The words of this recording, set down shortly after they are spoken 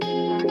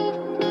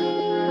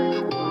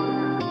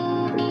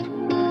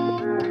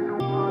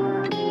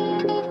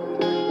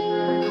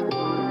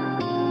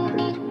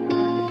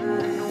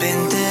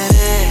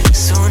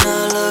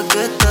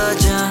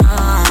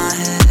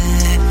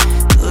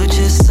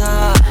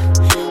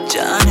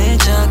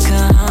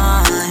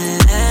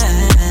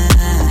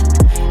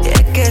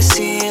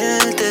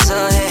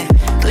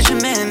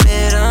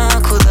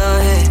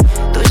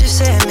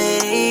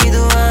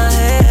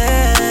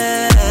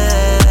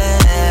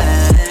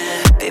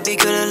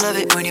love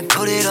it when you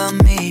put it on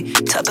me.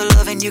 Type of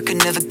loving you can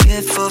never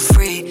get for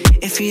free.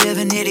 If you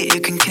ever need it,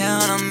 you can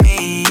count on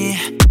me.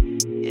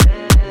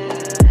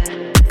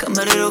 Come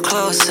a little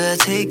closer,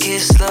 take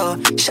it slow.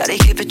 Shawty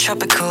keep it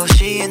tropical,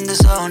 she in the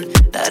zone.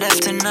 Night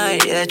after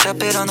night, yeah,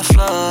 drop it on the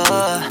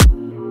floor.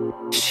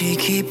 She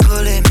keep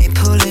pulling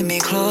me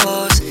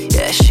close.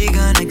 Yeah, she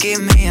gonna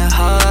give me a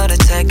heart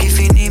attack. If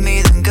you need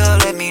me, then girl,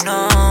 let me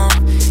know.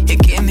 You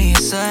give me a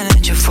sign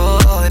and you throw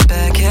it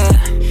back, yeah.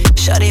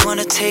 Shawty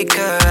wanna take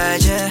her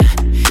ride, yeah.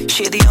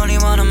 She the only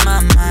one on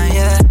my mind,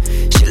 yeah.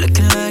 She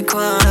looking like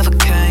one of a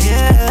kind,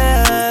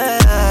 yeah.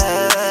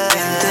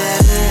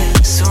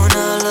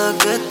 Sooner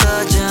look at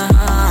the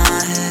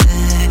jahan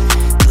hai,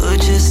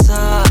 tujhe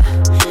sa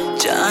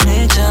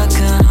jaane ja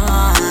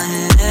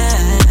kahan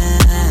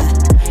hai.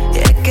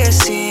 Ye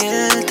kaisi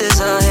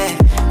iltiza hai,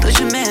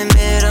 tujh mein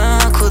mera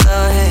khuda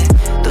hai,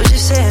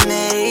 tujhse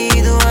meri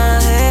dua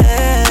hai.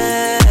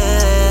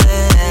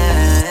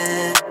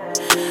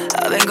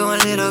 I've been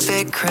going a little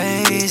bit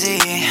crazy,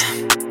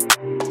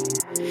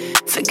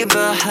 think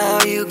about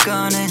how you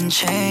gone and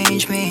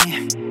change me.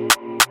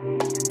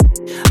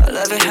 I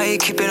love it how you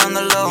keep it on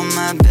the low,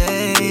 my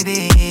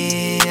baby,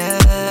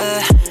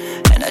 yeah.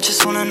 And I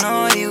just wanna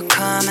know you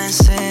come and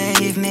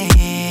save me.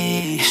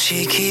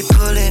 She keep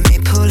pulling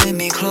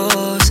me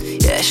close.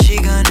 Yeah, she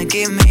gonna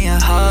give me a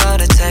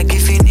heart attack.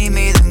 If you need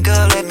me, then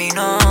girl, let me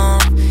know.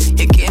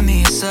 You give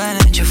me a sign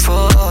and you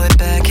throw it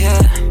back,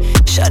 yeah.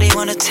 Shawty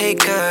wanna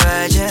take her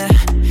ride, yeah.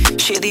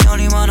 She the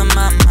only one on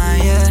my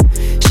mind, yeah.